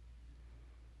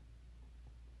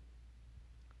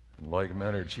 In like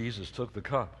manner, Jesus took the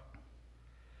cup,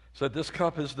 said, This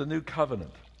cup is the new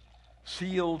covenant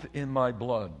sealed in my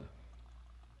blood.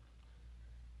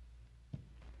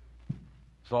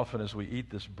 As often as we eat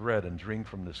this bread and drink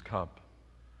from this cup,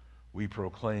 we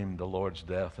proclaim the Lord's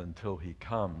death until he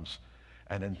comes.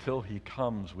 And until he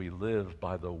comes, we live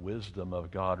by the wisdom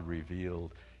of God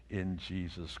revealed in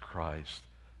Jesus Christ.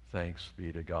 Thanks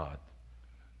be to God.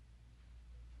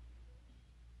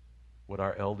 Would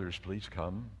our elders please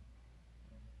come?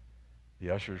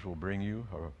 The ushers will bring you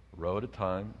a row at a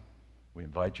time. We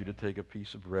invite you to take a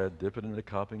piece of bread, dip it in the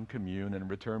cup, and commune, and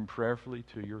return prayerfully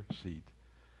to your seat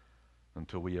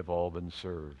until we have all been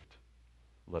served.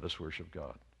 Let us worship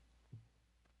God.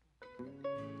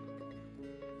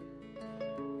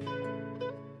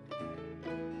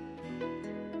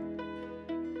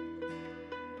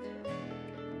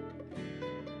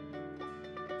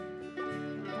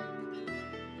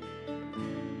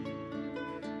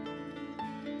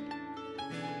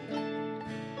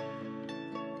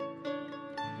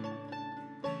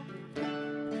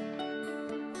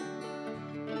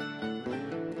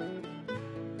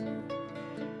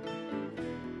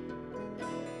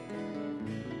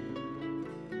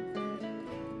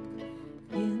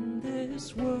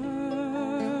 This world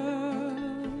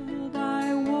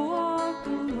I walk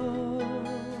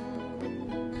alone,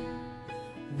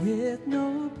 with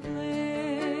no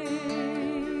place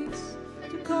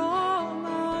to call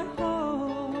my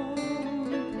home.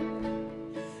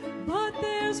 But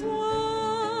there's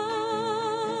one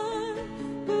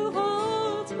who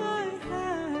holds my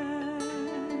hand,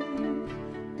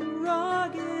 the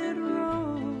rugged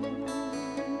road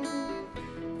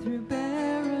through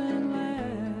barren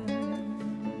land.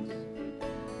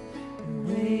 The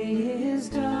way is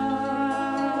dark,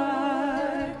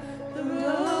 the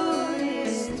road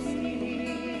is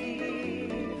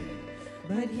steep,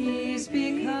 but he's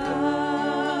become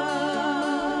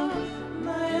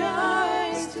my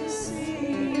eyes to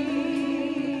see,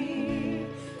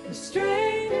 the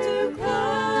strength to climb,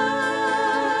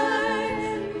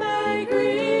 my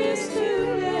griefs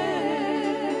to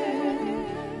bear.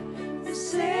 The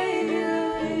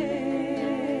Savior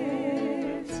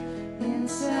lives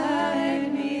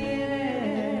inside me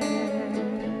there.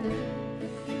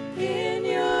 In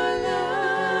your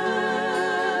love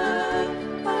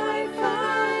I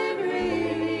find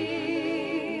release,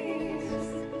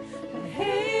 a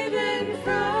haven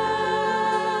from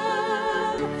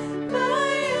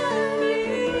my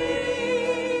unbelief.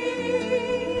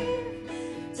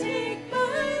 Take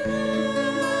my life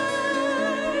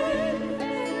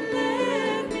and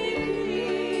let me be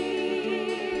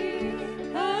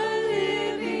a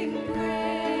living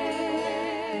prayer,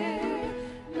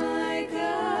 my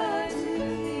God, to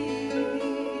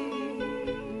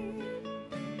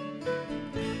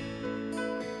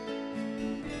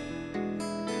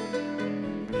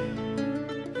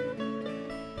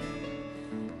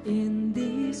in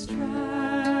these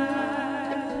trials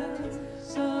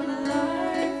of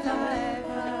life I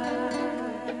find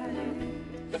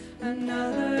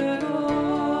another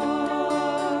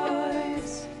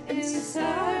voice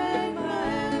inside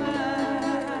my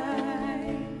mind.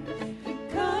 It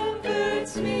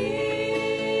comforts me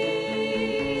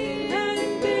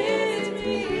and bids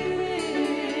me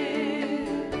live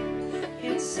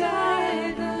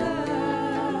inside the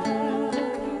love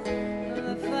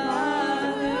the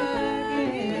Father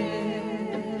gives.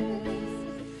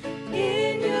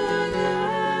 In your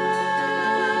love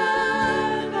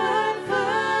I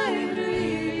find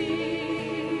release,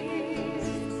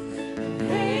 a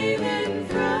haven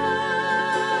from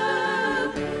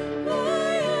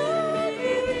my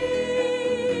unbelief.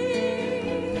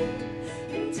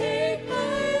 Take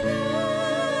my life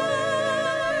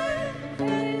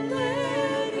and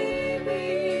let it be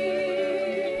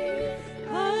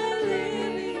a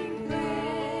living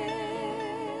prayer,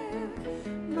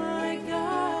 my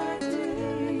God, to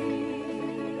thee.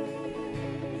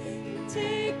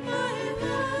 Take my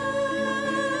life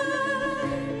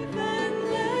and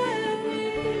let it be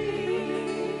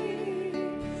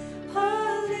a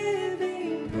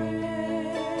living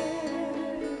prayer,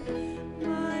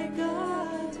 my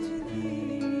God, to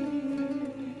thee.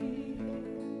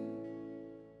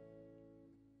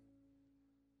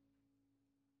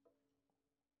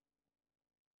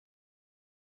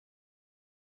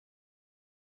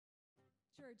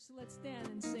 Church, let's stand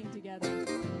and sing together.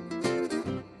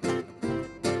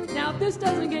 Now, if this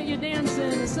doesn't get you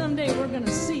dancing, someday we're going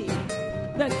to see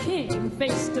the King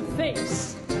face to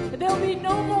face. There'll be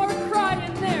no more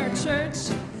crying there, church.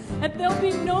 And there'll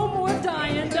be no more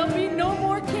dying. There'll be no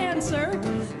more cancer.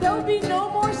 There'll be no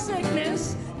more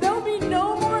sickness. There'll be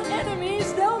no more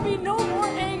enemies. There'll be no more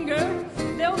anger.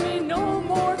 There'll be no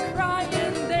more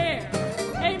crying there.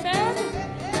 Amen?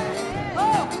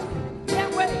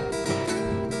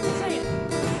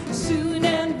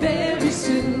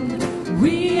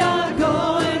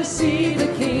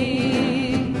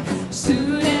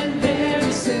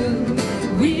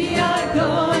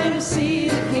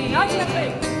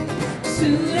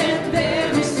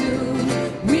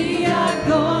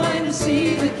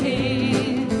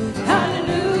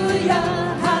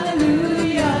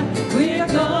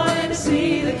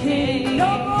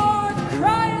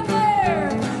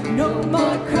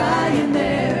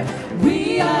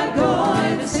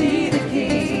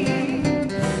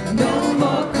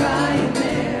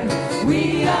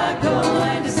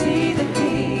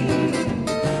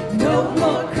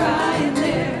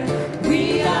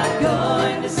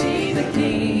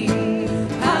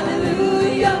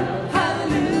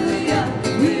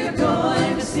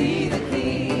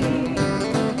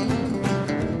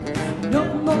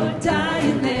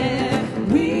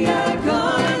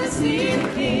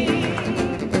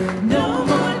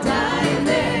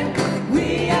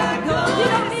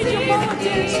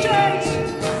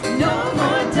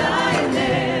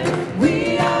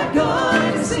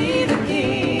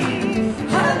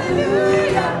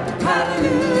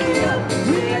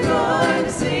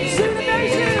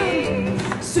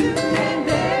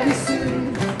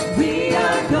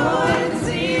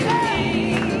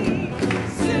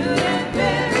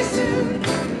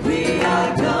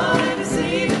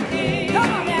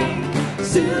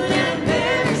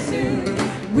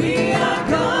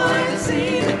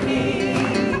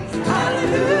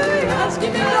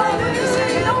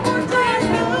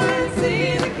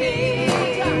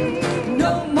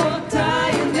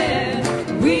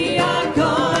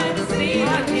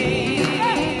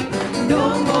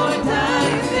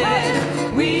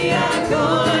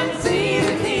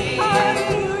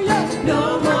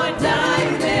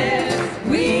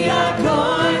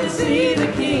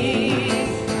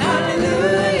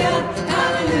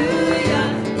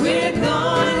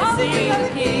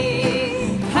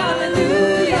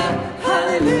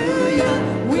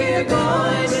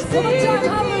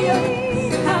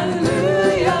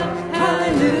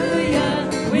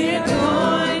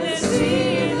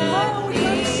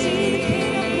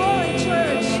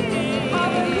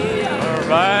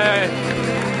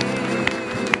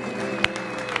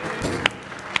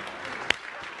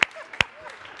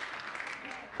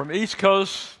 From East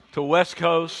Coast to West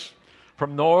Coast,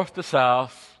 from north to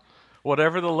south,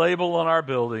 whatever the label on our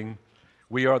building,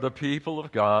 we are the people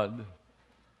of God,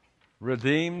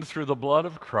 redeemed through the blood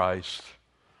of Christ,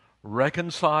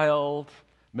 reconciled,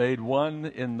 made one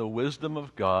in the wisdom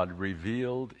of God,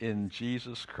 revealed in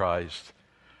Jesus Christ.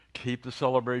 Keep the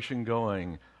celebration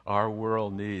going. Our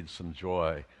world needs some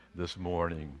joy this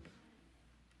morning.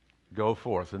 Go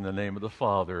forth in the name of the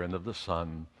Father, and of the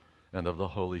Son, and of the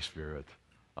Holy Spirit.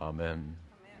 Amen.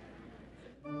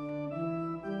 Amen.